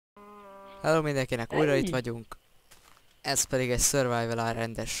Hello mindenkinek, újra itt vagyunk. Ez pedig egy Survival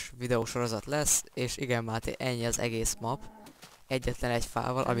Island-es videósorozat lesz, és igen Máté, ennyi az egész map. Egyetlen egy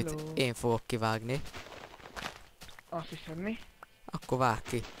fával, amit én fogok kivágni. Azt hiszem mi? Akkor vág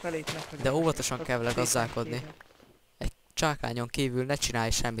ki. Felét De óvatosan kell vele gazdálkodni. Egy csákányon kívül ne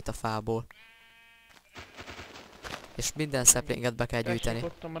csinálj semmit a fából. És minden szeplinget be kell gyűjteni.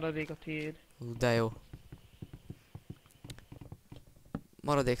 Ott a maradék a tiéd. De jó.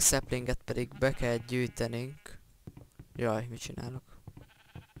 Maradék szeplinget pedig be kell gyűjtenünk. Jaj, mit csinálok?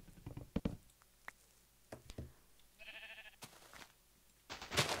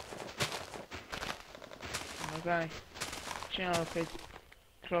 Magány. Csinálok egy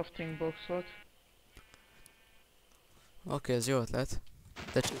crafting boxot. Oké, ez jó ötlet.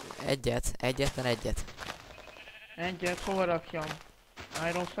 De egyetlen egyet. Egyet, hova rakjam?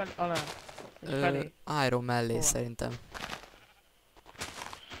 Iron alá? Felé? Iron mellé hova? szerintem.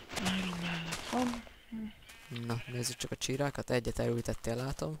 Iron mellett van. Na, nézzük csak a csírákat. Egyet elültettél,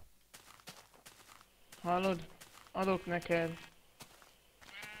 látom. Hallod? Adok neked.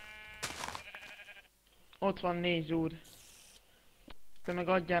 Ott van 4 zúr. Te meg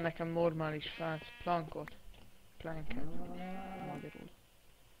adjál nekem normális fát. Plankot. Planket. Magyarul.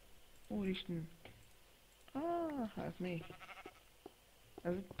 Úristen. Hát mi?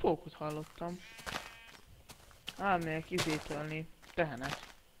 Ez egy pókot hallottam. Elmegyek izétölni. Tehenet.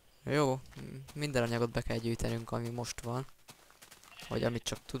 Jó, minden anyagot be kell gyűjtenünk, ami most van. Vagy amit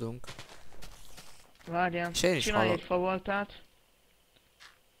csak tudunk. Várjál, csinálj egy fabaltát.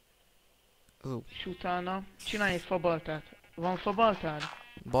 És utána csinálj egy fabaltát. Van fabaltád?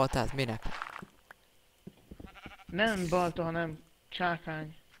 Baltát minek? Nem balta, hanem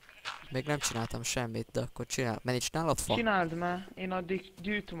csákány. Még nem csináltam semmit, de akkor csinál. Menni csinálod fa? Csináld már, én addig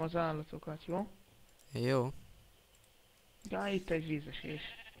gyűjtöm az állatokat, jó? Jó. Ja, itt egy vízesés.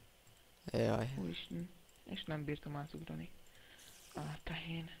 Jaj. Úristen. És nem bírtam átugrani.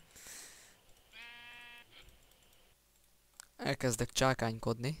 Tehén. Elkezdek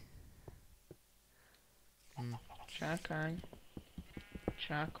csákánykodni. Csákány.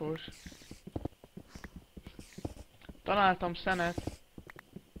 Csákos. Találtam szenet.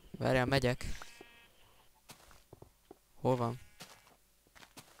 Várjál, megyek. Hol van?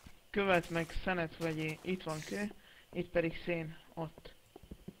 Követ meg szenet vegyél. Itt van kő. Itt pedig szén. Ott.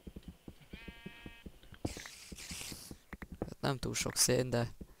 Hát nem túl sok szén, de...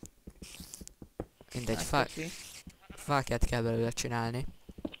 Mindegy, fákját kell belőle csinálni.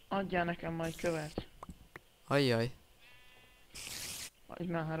 Adjál nekem majd követ. Ajjaj. Adj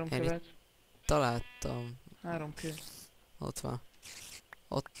már 3 követ. Találtam. 3 kő. Ott van.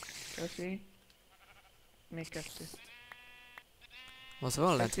 Ott. Köszi. Még 2. Most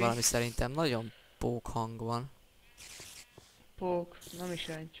van lent valami szerintem, nagyon pók hang van. Pók, nem is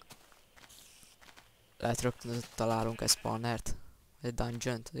egy. Lehet rögtön találunk egy spawnert. Egy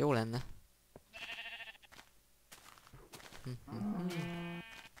dungeont, jó lenne.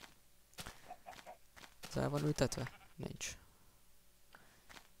 Ez el van ültetve? Nincs.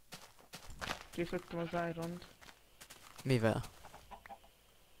 Készítettem az iront. Mivel?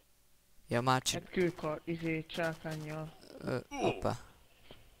 Ja, már Hát kőkar, csákánnyal. Hoppá.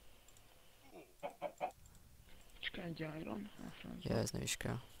 Csak egy iron. Ja, ez nem is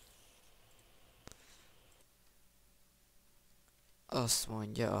kell. Azt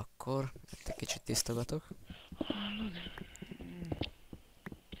mondja akkor, itt egy kicsit tisztogatok. Hallod?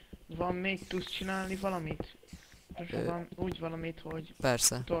 Van még, tudsz csinálni valamit? Van úgy valamit, hogy...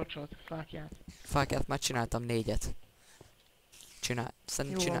 Persze. Torcsot, fákját. Fákját már csináltam 4-et.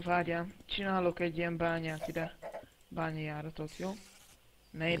 Jó, várjál. Csinálok egy ilyen bányát ide. Bányajáratot, jó?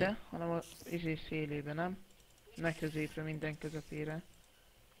 Ne ide, hanem az szélébe, nem? Ne középre, minden közepére.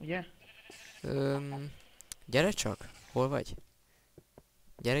 Ugye? Gyere csak. Hol vagy?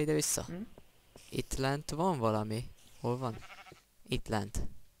 Gyere ide vissza. Itt lent van valami. Hol van? Itt lent.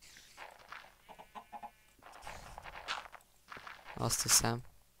 Azt hiszem.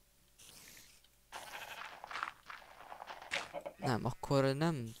 Nem, akkor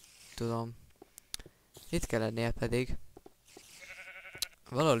nem tudom. Itt kell lennél pedig.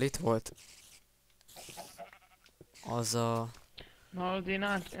 Valahol itt volt. Az a... Na, én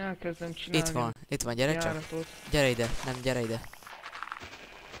elkezdem csinálni. Itt van, gyere járatot. csak. Gyere ide, nem, gyere ide.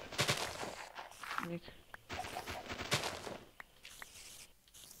 Mit?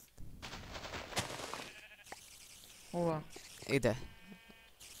 Hova? Ide.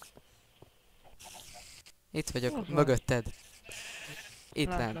 Itt vagyok, hova? mögötted. Itt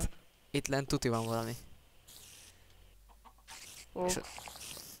Látlak. lent. Itt lent tuti van valami.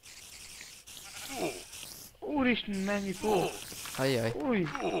 Úristen, mennyi pó! Ajjaj. Új!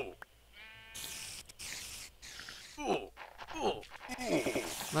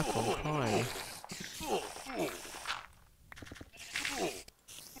 Meg fogunk halni.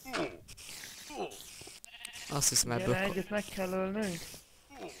 Azt hiszem Gyere, egyet meg kell ölnünk.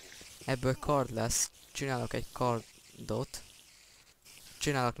 ebből kard lesz. Csinálok egy kardot.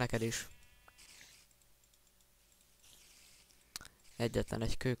 Csinálok neked is. Egyetlen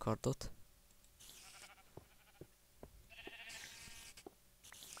egy kőkardot.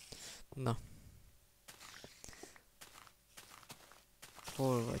 Na.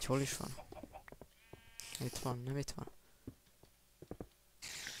 Hol vagy? Hol is van? Itt van, nem itt van?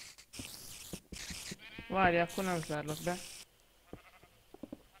 Várj, akkor nem zárlak be.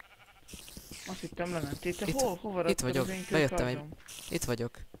 Azt hittem lementél. Te hova itt vagyok, bejöttem itt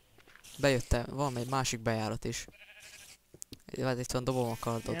vagyok. Bejöttem, van egy másik bejárat is. Hát itt van, dobom a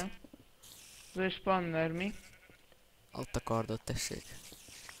kardot. Ja. Ez spanner mi? Ott a kardot, tessék.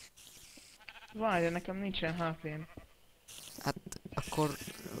 Várja, nekem nincsen HP-m. Hát, akkor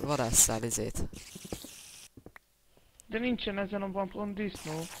vadásszál izét. De nincsen ezen a bampon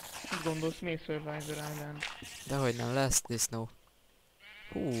disznó. Mit gondolsz, még Survival Island? Dehogy nem lesz disznó.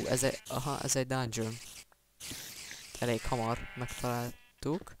 Hú, ez egy dungeon. Elég hamar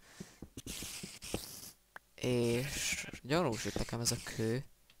megtaláltuk. És gyanús itt nekem ez a kő.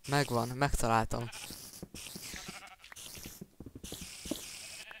 Megvan, megtaláltam.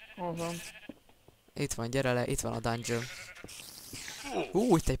 Hol van? Itt van, gyere le, itt van a dungeon.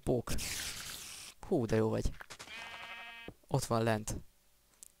 Hú, itt egy pók. Hú, de jó vagy. Ott van lent.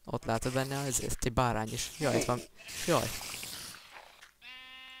 Ott látod benne, ez egy bárány is. Jaj, itt van. Jaj.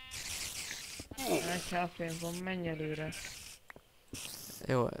 Egy HP-m van, menj előre.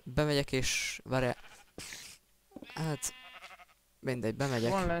 Jó, bemegyek és várj. Hát mindegy,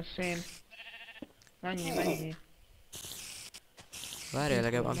 bemegyek. Van lesz én. Mennyi. Várjál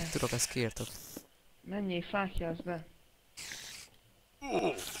legalább, amit tudok, ezt kiírtok. Mennyi, fákjász be.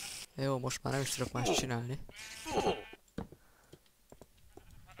 Jó, most már nem is tudok más csinálni.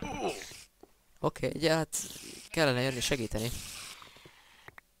 Oké, ugye hát kellene jönni segíteni.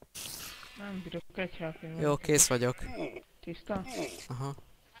 Nem bírok, egy HP-m van. Jó, kész vagyok. Tiszta? Aha.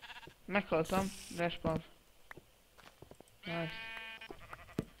 Meghaltam, respawn. Nice.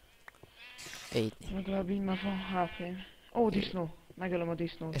 Így. Legalább így már van HP-m. Ó, disznó. Megölöm a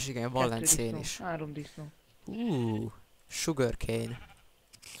disznót. És igen, van lent 2 szén disznó. is. 3 disznó. Sugarcane.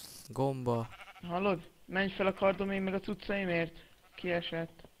 Gomba. Hallod? Menj fel a kardom én meg a cuccaimért.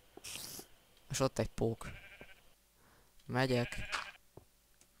 Kiesett. És ott egy pók. Megyek.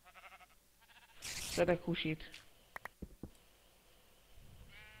 Szedek husit.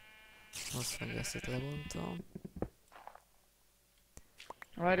 Azt mondja, ezt itt lebontom.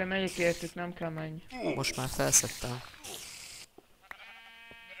 Várj, megyek értük, nem kell menj. Most már felszedtem.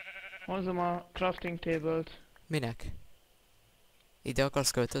 Hozom a crafting table-t. Minek? Ide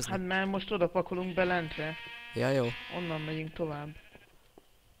akarsz költözni? Hát mert most oda pakolunk be lentre. Ja, jó. Onnan megyünk tovább.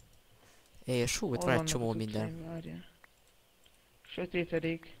 És hú, itt Hol van egy vannak csomó a minden. cuccaim? Várjál.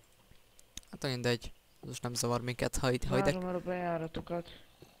 Sötétedik. Hát mindegy. Most nem zavar minket, ha Várom el a bejáratokat.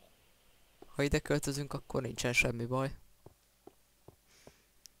 ha ide költözünk, akkor nincsen semmi baj.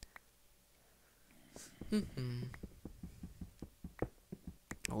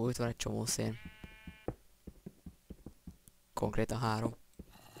 Ó, itt van egy csomó szén. Konkrétan 3.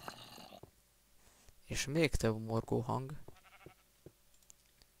 És még több morgó hang.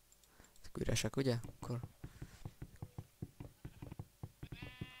 Ezek üresek, ugye? Akkor...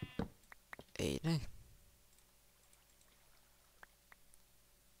 Így, ne?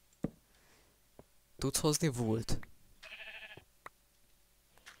 Tudsz hozni vult?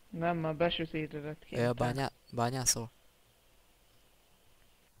 Nem, már besötétedett ki. Bányászol?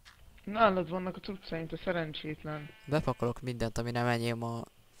 Nálad vannak a cuccaim, te szerencsétlen. Bepakolok mindent, ami nem enyém a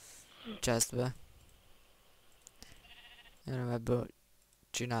chestbe. Jön, ebből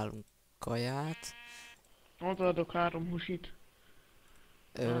csinálunk kaját. Odaadok 3 husit.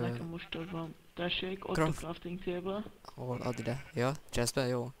 Nekem most több van. Tessék, ott a crafting table. Hol? Add ide. Ja, chestbe,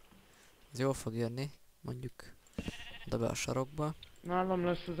 jó. Ez jól fog jönni. Mondjuk oda be a sarokba. Nálam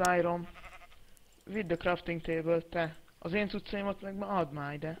lesz az iron. Vidd a crafting table, te. Az én cuccaimat meg ma add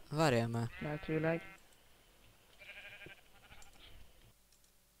már ide. Várjál már. Lehetőleg.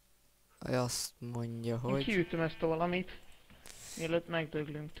 Azt mondja, Én hogy... kiütöm ezt a valamit. Mielőtt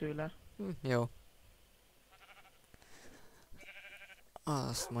megdöglünk tőle. Jó.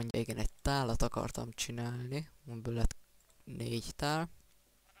 Azt mondja, igen, egy tálat akartam csinálni. Ebből lett 4 tál.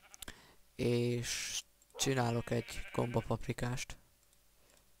 És csinálok egy gombapaprikást.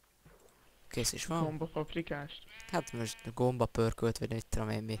 Kész is van. Gombapaprikást. Hát most gomba pörkölt, vagy nem tudom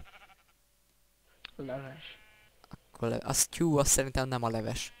én mi. Leves. akkor a stew azt szerintem nem a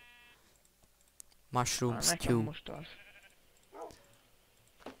leves. Mushroom Nekem stew. most az.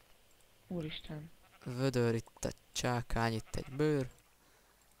 Úristen. Vödör, itt egy csákány, itt egy bőr.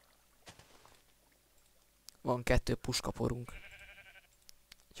 Van 2 puskaporunk.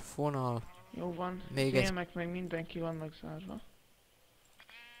 Egy fonal. Jó van. Még egy... Filmek meg mindenki vannak zárva.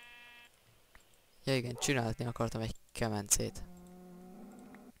 Ja igen, csinálni akartam egy kemencét.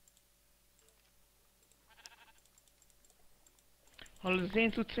 Hallod, az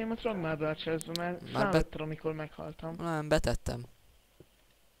én cuccaimat ragd már be a chestbe, mert Már felvettem, amikor meghaltam. Nem, betettem.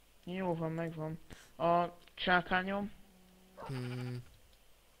 Jó van, megvan. A csákányom.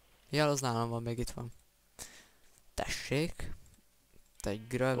 Ja, az nálam van, még itt van. Tessék. Itt egy Pont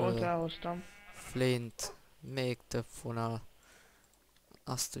gravel, elhoztam. flint, még több fonal.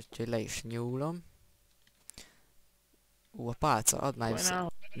 Azt úgyhogy le is nyúlom. A pálca, add már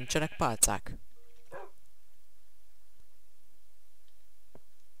vissza. Nincsenek pálcák?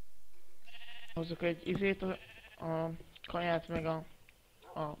 Hozok egy izét, a kaját meg a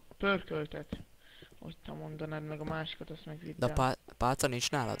pörköltet. Hogy te mondanád, meg a másikat, azt meg vidd De a el. pálca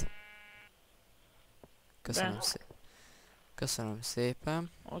nincs nálad? Köszönöm De. szépen. Köszönöm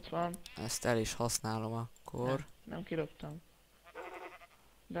szépen. Ott van. Ezt el is használom akkor. Nem kirobtam.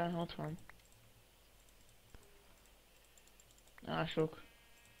 De ott van. Ások.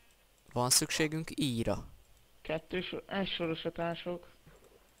 Van szükségünk íra. Egy sorosat ások.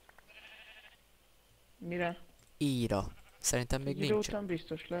 Mire? Íra. Szerintem még Egy idő nincsen. után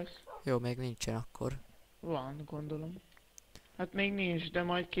biztos lesz. Jó, még nincsen akkor. Van, gondolom. Hát még nincs, de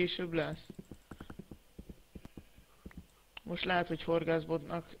majd később lesz. Most lehet, hogy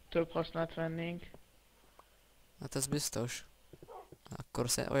horgászbotnak több hasznát vennénk. Hát ez biztos. Akkor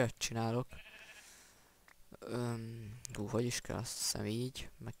olyat csinálok. Hogy is kell, azt hiszem így,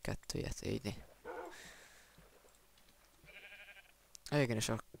 meg 2 ilyet égni. Igen, és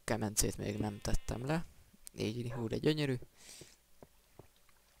a kemencét még nem tettem le. Így, de gyönyörű.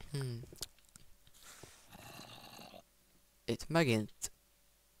 Itt megint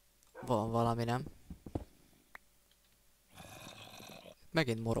van valami, nem?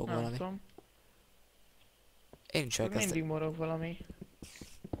 Megint morog Nem valami. tudom. Én is Mindig elkezdek. morog valami.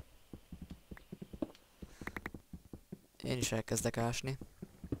 Én is elkezdek ásni.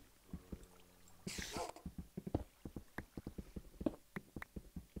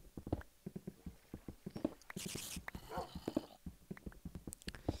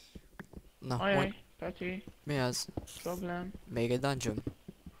 Na, Ajaj, Peti, mi az? problém. Még egy dungeon?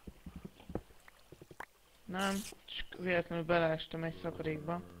 Nem, csak véletlenül beleestem egy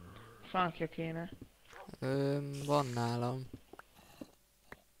szakadékba. Fákja kéne. Van nálam.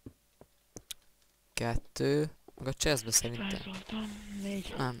 2. Meg a chestbe szerintem. Rázoltam.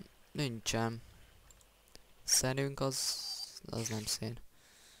 4. Nem, nincsen. Szenünk az nem szén.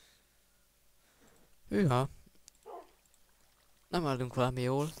 Hűha. Nem állunk valami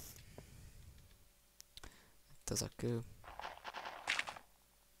jól. Itt az a kő.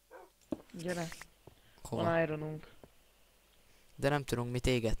 Gyere, Hova? van ironunk. De nem tudunk mit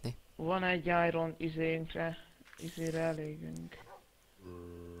égetni. Van egy iron izére elégünk.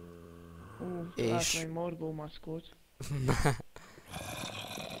 És- Látom egy morgó maszkót.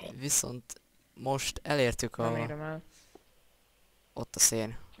 Viszont most elértük Nem a... érem el. Ott a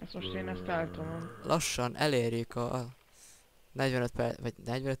szén. Ezt most én ezt eltomom. Lassan elérjük a 45 perc, vagy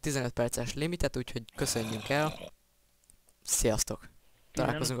 45-15 perces limitet, úgyhogy köszönjünk el. Sziasztok!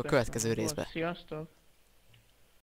 Találkozunk a 15 következő perc volt. részben. Sziasztok!